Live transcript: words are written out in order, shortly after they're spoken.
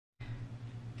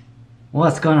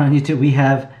What's going on YouTube? We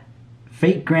have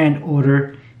Fate Grand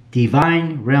Order,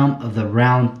 Divine Realm of the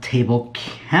Round Table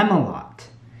Camelot.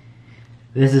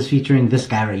 This is featuring this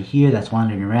guy right here that's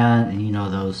wandering around, and you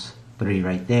know those three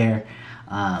right there.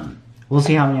 We'll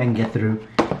see how many I can get through.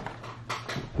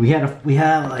 We have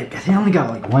like, I think I only got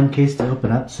like one case to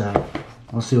open up, so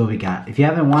we'll see what we got. If you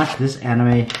haven't watched this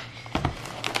anime,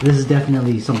 this is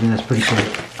definitely something that's pretty cool.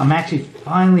 I'm actually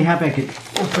finally happy I could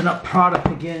open up product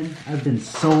again. I've been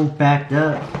so backed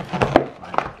up.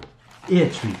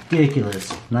 It's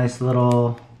ridiculous. Nice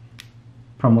little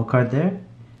promo card there.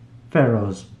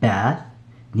 Pharaoh's Bath.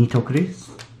 Nitokris.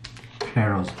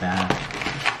 Pharaoh's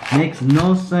Bath. Makes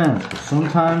no sense, but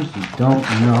sometimes you don't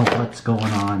know what's going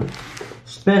on.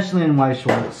 Especially in Weiss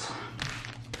Schwarz.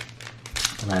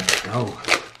 Let's go.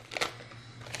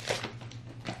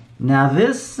 Now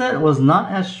this set was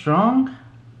not as strong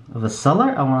of a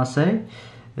seller, I want to say.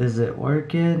 Is it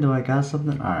working? Do I got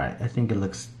something? Alright, I think it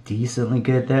looks decently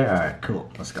good there. Alright, cool.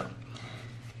 Let's go.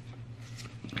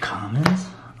 Commons.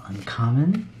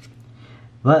 Uncommon.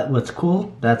 But what's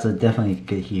cool, that's a definitely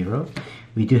good hero.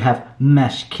 We do have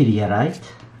Mesh Kiriarite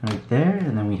right there.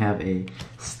 And then we have a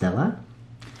Stella.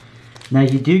 Now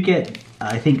you do get,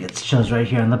 I think it shows right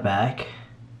here on the back,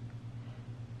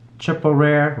 triple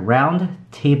rare, round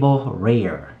table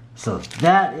rare. So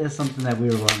that is something that we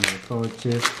were wanting to look forward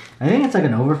to. I think it's like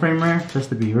an overframe rare, just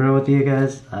to be real with you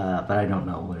guys, but I don't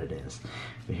know what it is.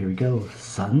 But here we go.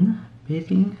 Sun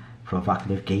Bathing,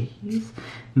 Provocative Gaze,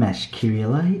 Mesh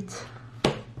Kirialite,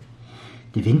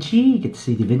 Da Vinci. You get to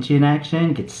see Da Vinci in action,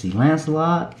 you get to see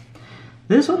Lancelot.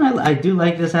 This one, I do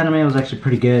like this anime. It was actually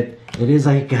pretty good. It is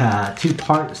like a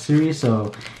two-part series,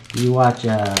 so you watch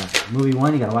movie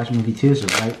 1, you gotta watch movie 2, so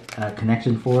right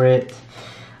connection for it.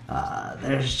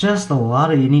 There's just a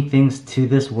lot of unique things to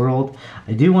this world.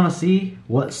 I do want to see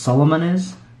what Solomon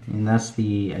is, and that's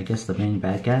the, I guess, the main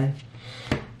bad guy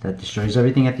that destroys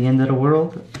everything at the end of the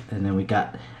world. And then we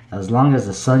got As Long as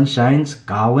the Sun Shines,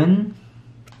 Gawain.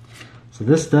 So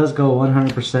this does go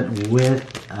 100% with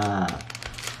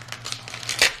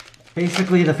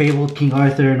basically the fabled King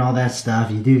Arthur and all that stuff.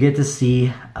 You do get to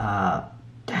see, I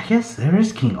guess there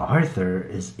is King Arthur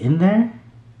is in there.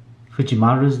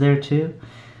 Fujimaru's there too.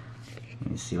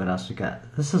 Let me see what else we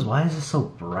got. This is, why is this so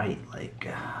bright? Like,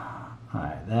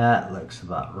 alright, that looks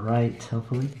about right,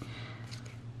 hopefully.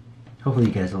 Hopefully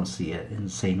you guys don't see an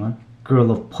insane one. Girl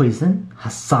of Poison,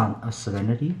 Hassan of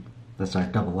Serenity. That's our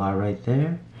double R right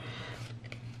there.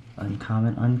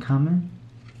 Uncommon, uncommon.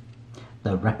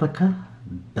 The Replica,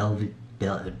 Bedivere.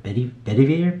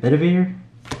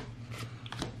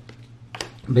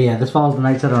 But yeah, this follows the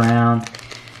Knights that are around.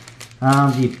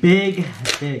 The big,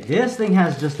 this thing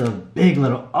has just a big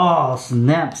little, oh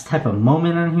snaps type of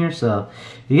moment on here. So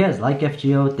if you guys like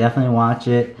FGO, definitely watch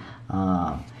it.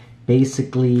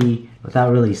 Basically,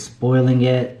 without really spoiling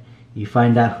it, you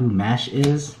find out who Mash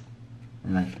is.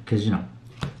 And like, because you know,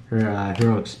 her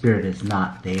heroic spirit is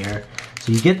not there.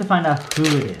 So you get to find out who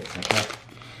it is, okay?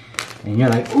 And you're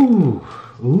like, ooh,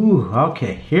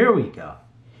 okay, here we go.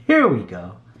 Here we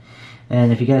go.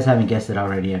 And if you guys haven't guessed it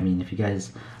already, I mean, if you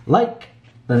guys like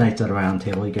the Knights of the Round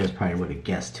Table, you guys probably would have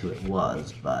guessed who it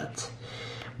was. But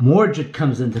Mordred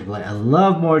comes into play. I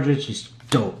love Mordred. She's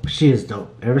dope. She is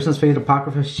dope. Ever since Fate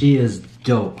Apocrypha, she is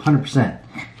dope. 100%.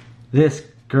 This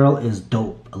girl is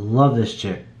dope. I love this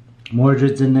chick.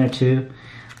 Mordred's in there too.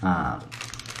 What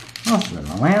else is in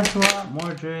there? Lancelot,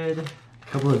 Mordred, a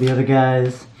couple of the other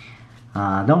guys.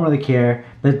 Don't really care,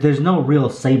 but there's no real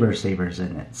sabers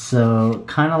in it. So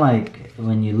kind of like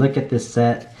when you look at this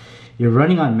set, you're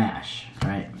running on MASH,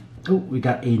 right? Oh, we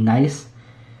got a nice,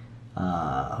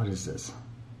 what is this?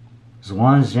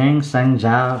 Zhuan Zhang Sang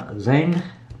Jiao Zhang.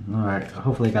 Alright,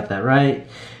 hopefully I got that right.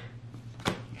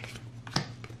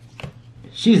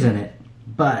 She's in it,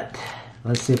 but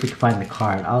let's see if we can find the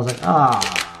card. I was like,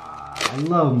 I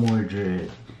love Mordred.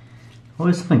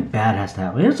 Always something bad has to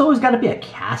happen. It's always got to be a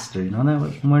caster, you know that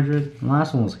with Mordred? The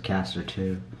last one was a caster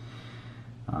too.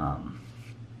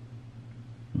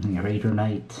 Raider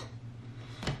Knight.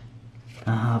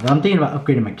 But I'm thinking about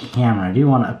upgrading my camera. I do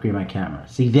want to upgrade my camera.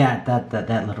 See that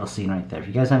little scene right there. If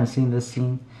you guys haven't seen this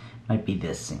scene, it might be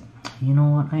this scene. You know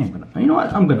what? I'm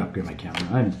gonna upgrade my camera.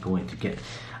 I am going to get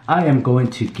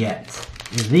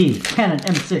the Canon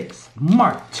M6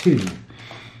 Mark II.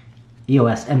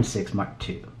 EOS M6 Mark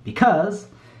II, because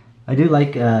I do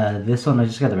like this one. I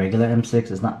just got the regular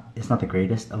M6. It's not the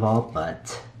greatest of all,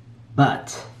 but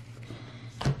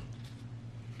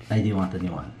I do want the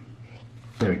new one.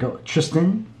 There we go.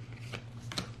 Tristan,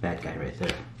 bad guy right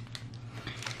there.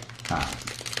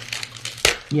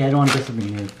 Yeah, I don't want to get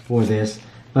something new for this.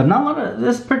 But not a lot of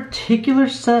this particular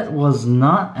set was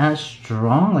not as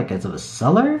strong, like as of a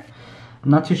seller. I'm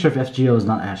not too sure if FGO is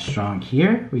not as strong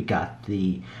here. We got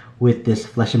the with this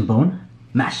Flesh and Bone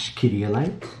Mash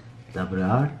Kyrielite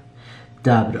WR.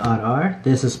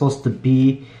 This is supposed to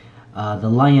be the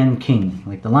Lion King,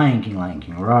 like the Lion King,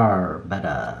 rawr, but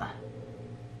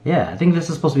yeah, I think this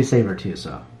is supposed to be Saber too,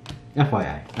 so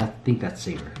FYI, I think that's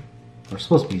Saber. Or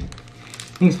supposed to be, I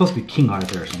think it's supposed to be King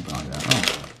Arthur or something like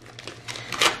that.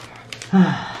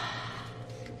 Oh.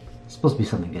 It's supposed to be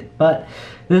something good, but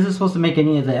this is supposed to make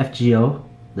any of the FGO,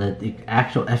 the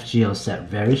actual FGO set,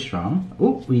 very strong.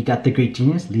 Oh, we got the Great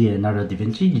Genius, Leonardo da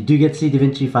Vinci. You do get to see Da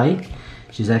Vinci fight.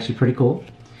 She's actually pretty cool.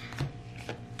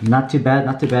 Not too bad,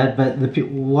 not too bad, but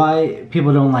why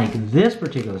people don't like this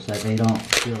particular set, they don't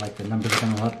feel like the numbers are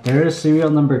going to go up. There is serial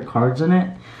number cards in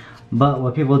it, but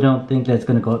what people don't think that it's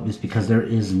going to go up is because there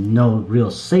is no real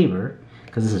Saber,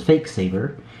 because this is fake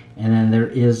Saber, and then there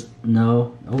is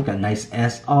no, oh, we got a nice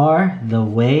SR, the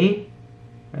Way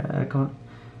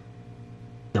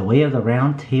of the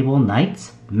Round Table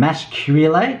Knights, Mash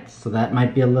Kyrielite, so that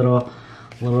might be a little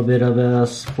bit of a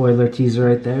spoiler teaser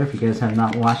right there. If you guys have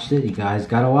not watched it, you guys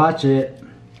gotta watch it.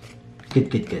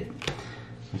 Good.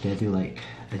 Okay, I do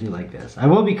like this. I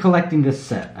will be collecting this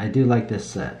set. I do like this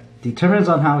set. Determines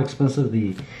on how expensive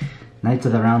the Knights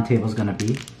of the Round Table is gonna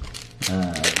be.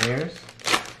 Theirs.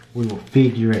 We will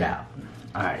figure it out.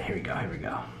 Alright, here we go.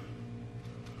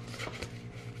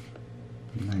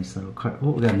 Nice little card.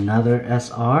 Oh, we got another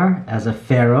SR as a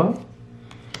Pharaoh.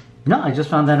 No, I just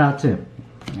found that out too.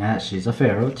 Yeah, she's a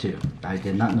Pharaoh too. I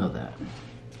did not know that.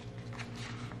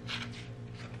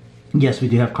 Yes, we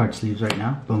do have card sleeves right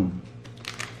now. Boom.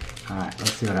 Alright,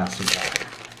 let's see what else we got.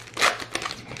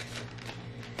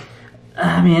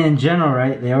 I mean, in general,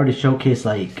 right, they already showcased,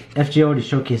 like, FGO already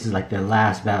showcases, like, their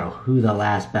last battle. Who the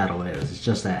last battle is. It's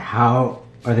just that how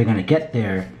are they going to get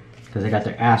there? Because they got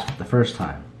their ass for the first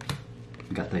time.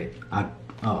 We got the,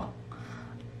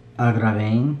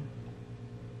 Agravain.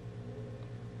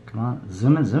 Come on,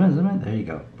 zoom in. There you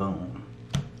go. Boom.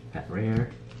 Got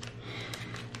rare.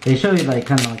 They show you like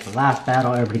kind of like the last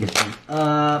battle. Everybody gets beat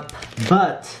up,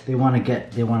 but they want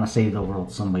to save the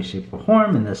world some way, shape, or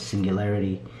form in this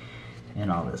singularity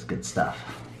and all this good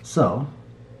stuff. So,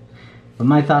 but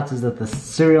my thoughts is that the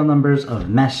serial numbers of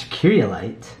Mash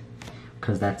Kyrielite,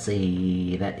 because that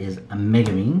is a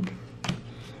Megamine.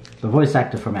 The voice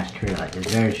actor for Mash Kyrielite is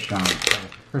very strong. So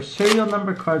her serial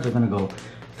number cards are gonna go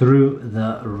through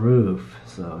the roof,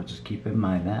 so just keep in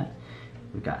mind that.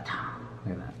 We got,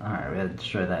 look at that. Alright, we gotta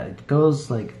destroy that. It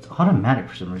goes like, it's automatic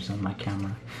for some reason on my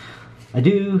camera. I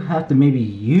do have to maybe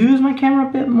use my camera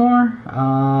a bit more.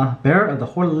 Bearer of the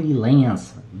Holy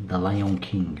Lance, the Lion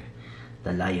King.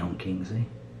 The Lion King, see?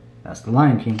 That's the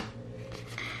Lion King.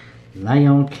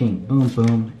 Lion King, boom,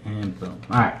 boom, and boom.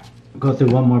 Alright, go through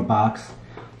one more box.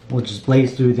 We'll just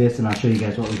blaze through this and I'll show you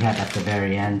guys what we have at the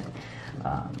very end.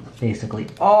 Basically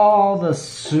all the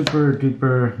super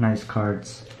duper nice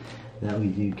cards that we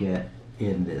do get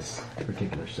in this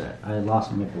particular set. I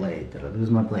lost my blade. Did I lose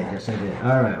my blade? Yes, I did.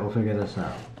 Alright, we'll figure this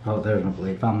out. Oh, there's my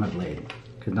blade. Found my blade.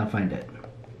 Could not find it.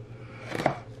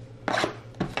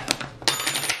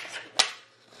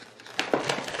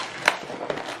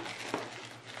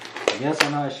 Yes, I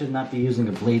know I should not be using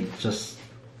a blade just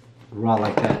raw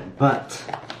like that, but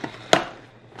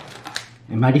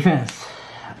in my defense,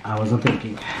 I wasn't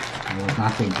thinking. I was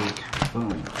not thinking.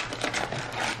 Boom.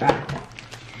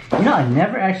 You know, I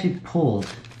never actually pulled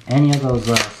any of those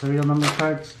serial number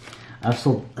cards. I've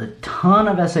sold a ton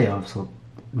of SAO. I've sold.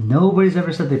 Nobody's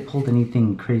ever said they pulled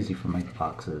anything crazy from my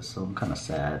boxes, so I'm kind of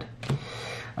sad.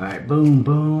 Alright, boom,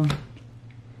 boom.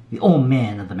 The Old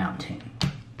Man of the Mountain.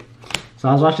 So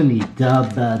I was watching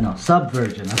the sub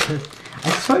version. I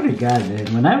swear to God,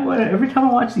 man, every time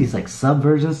I watch these like sub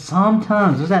versions,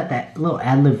 sometimes there's that little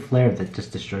ad-lib flare that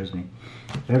just destroys me.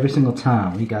 But every single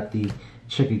time, we got the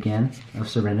chick again of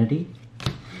Serenity.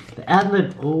 The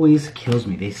ad-lib always kills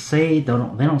me. They say they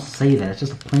don't say that. It's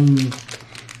just a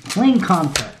plain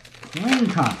concept,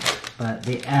 but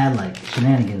they add like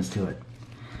shenanigans to it.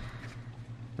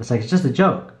 It's like it's just a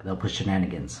joke. They'll put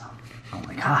shenanigans. I'm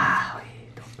like,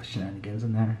 wait, don't put shenanigans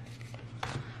in there.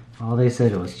 All they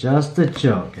said, it was just a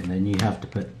joke, and then you have to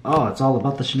put, oh, it's all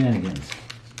about the shenanigans.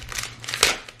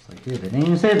 It's like, dude, they didn't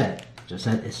even say that. Just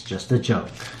said it's just a joke.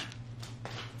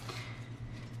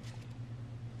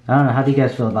 I don't know, how do you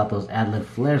guys feel about those ad-lib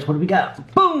flares? What do we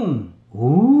got? Boom!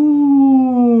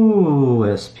 Ooh,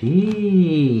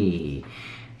 SP.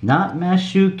 Not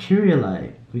Mashu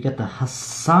Kyrielite. We got the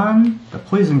Hassan, the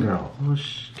Poison Girl.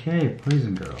 Okay,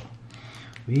 Poison Girl.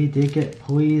 We did get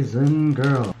Poison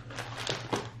Girl.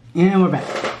 And we're back.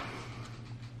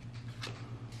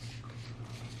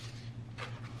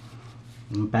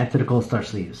 Back to the GoldStar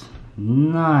sleeves.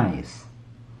 Nice.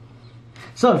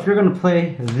 So if you're gonna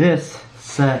play this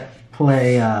set,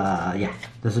 yeah,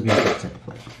 this would be a good set to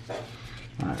play.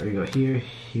 Alright, there we go. Here,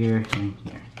 here, and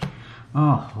here.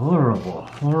 Oh, horrible,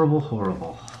 horrible,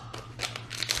 horrible.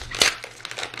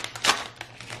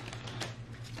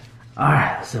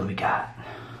 Alright, so we got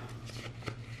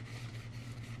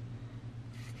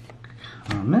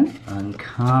common,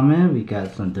 uncommon, we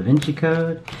got some Da Vinci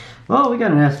code. Well, we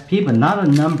got an SP, but not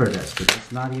a numbered SP.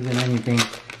 It's not even anything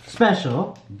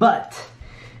special, but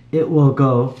it will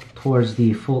go towards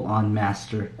the full-on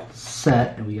master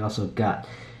set. And we also got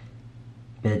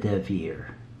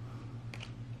Bedivere.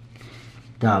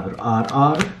 Dabr Ar.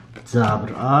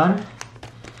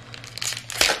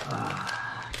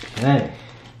 Okay.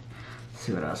 Let's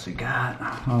see what else we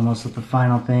got. Almost at the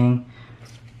final thing.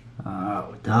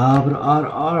 Dabr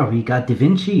Ar. We got Da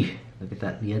Vinci. Look at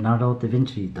that, Leonardo da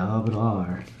Vinci, Dabr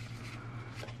Ar.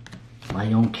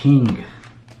 Lion King.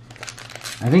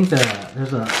 I think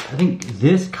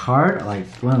this card, like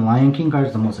one of the Lion King cards,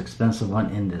 is the most expensive one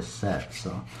in this set.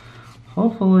 So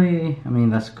hopefully,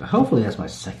 hopefully that's my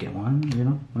second one. You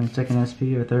know, my second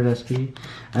SP or third SP.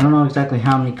 I don't know exactly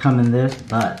how many come in this,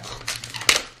 but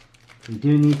we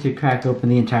do need to crack open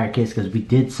the entire case because we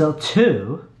did sell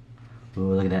 2.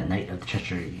 Ooh, look at that Knight of the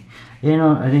Treachery. You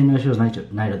know, I didn't know she was Knight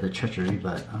of the Treachery,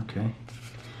 but okay.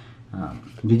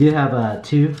 We do have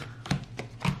 2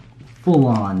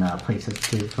 full-on places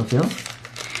to fulfill,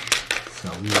 so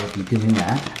we will be doing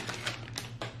that.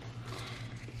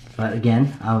 But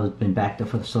again, I've been backed up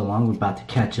for so long. We're about to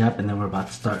catch up, and then we're about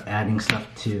to start adding stuff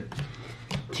to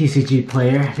TCG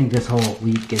Player. I think this whole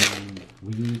week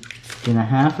and a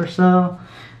half or so.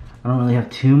 I don't really have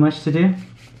too much to do.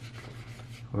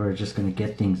 We're just gonna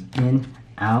get things in,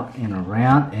 out, and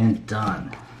around, and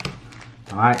done.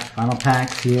 Alright, final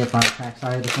packs here. Final packs.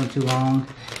 Sorry, this one too long.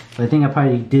 But I think I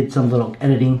probably did some little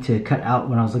editing to cut out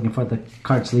when I was looking for the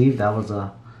card sleeve. That was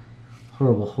a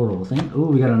horrible, horrible thing. Ooh,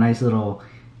 we got a nice little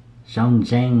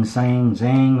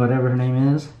Zhang, whatever her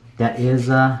name is. That is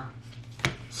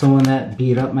someone that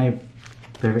beat up my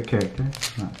favorite character.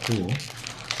 Not cool.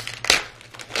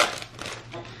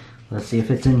 Let's see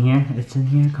if it's in here. It's in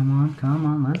here. Come on, come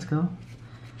on, let's go.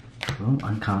 Boom,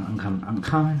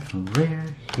 uncommon, rare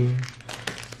here.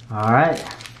 Alright.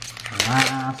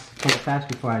 Last couple facts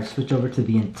before I switch over to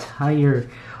the entire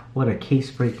what a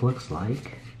case break looks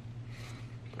like.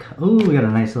 Oh, we got a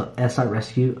nice little SR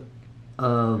rescue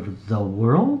of the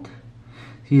world.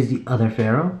 He's the other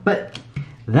pharaoh, but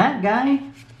that guy,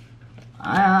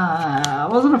 I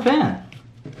wasn't a fan.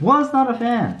 Was not a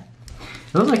fan.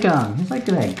 It was like he's like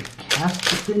that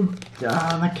caster,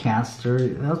 not caster.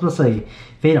 I was supposed to say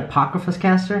Fate Apocryphus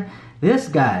caster. This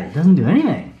guy doesn't do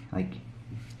anything. Like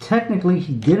technically,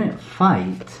 he didn't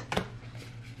fight.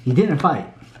 He didn't fight.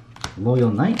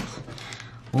 Loyal Knight.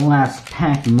 Last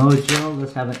pack mojo.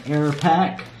 Let's have an error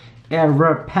pack.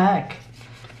 Error pack.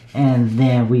 And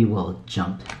then we will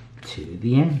jump to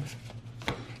the end.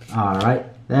 Alright,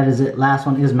 that is it. Last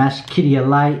one is Mashkidia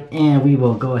Light. And we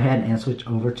will go ahead and switch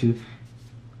over to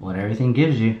what everything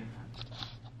gives you.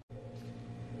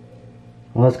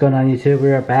 What's going on, YouTube?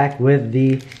 We are back with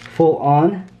the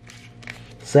full-on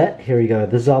set. Here we go.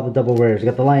 This is all the double rares. You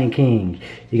got the Lion King.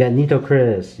 You got Nito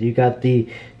Chris. You got the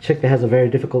chick that has a very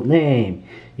difficult name.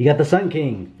 You got the Sun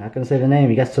King. Not gonna say the name.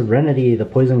 You got Serenity, the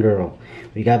Poison Girl.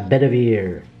 We got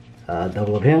Bedivere,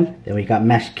 double of him. Then we got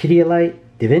Mashkidia Light,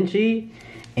 Da Vinci,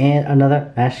 and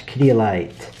another Mashkidia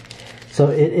Light. So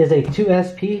it is a 2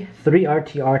 SP, 3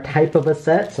 RTR type of a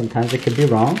set. Sometimes it could be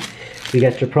wrong. We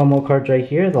got your promo cards right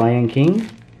here, the Lion King.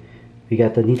 We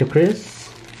got the Nito Chris.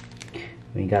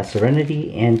 We got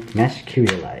Serenity and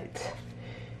Mashkidia Light.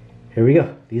 Here we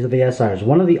go. These are the SRs.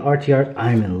 One of the RTRs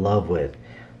I'm in love with.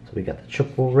 So we got the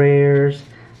triple rares.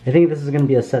 I think this is going to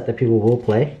be a set that people will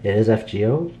play. It is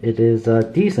FGO. It is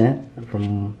decent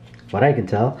from what I can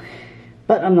tell.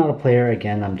 But I'm not a player.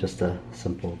 Again, I'm just a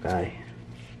simple guy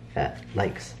that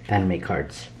likes anime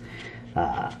cards.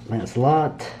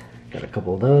 Lancelot. Got a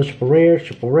couple of those.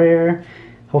 Triple rare.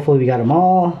 Hopefully we got them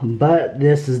all. But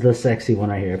this is the sexy one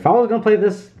right here. If I was going to play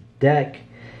this deck,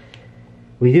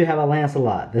 we do have a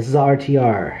Lancelot. This is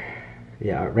RTR.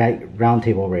 Yeah, right, round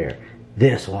table rare.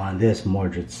 This one, this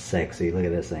Mordred's sexy. Look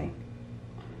at this thing.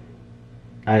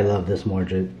 I love this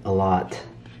Mordred a lot.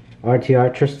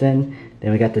 RTR Tristan.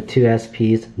 Then we got the 2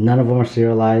 SPs. None of them are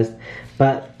serialized.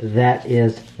 But that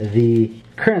is the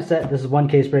current set. This is one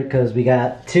case break because we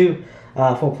got 2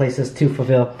 full places to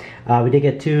fulfill. We did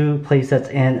get 2 play sets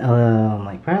and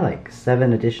probably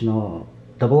 7 additional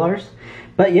double R's.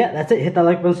 But yeah, that's it. Hit that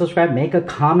like button, subscribe, make a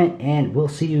comment, and we'll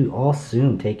see you all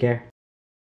soon. Take care.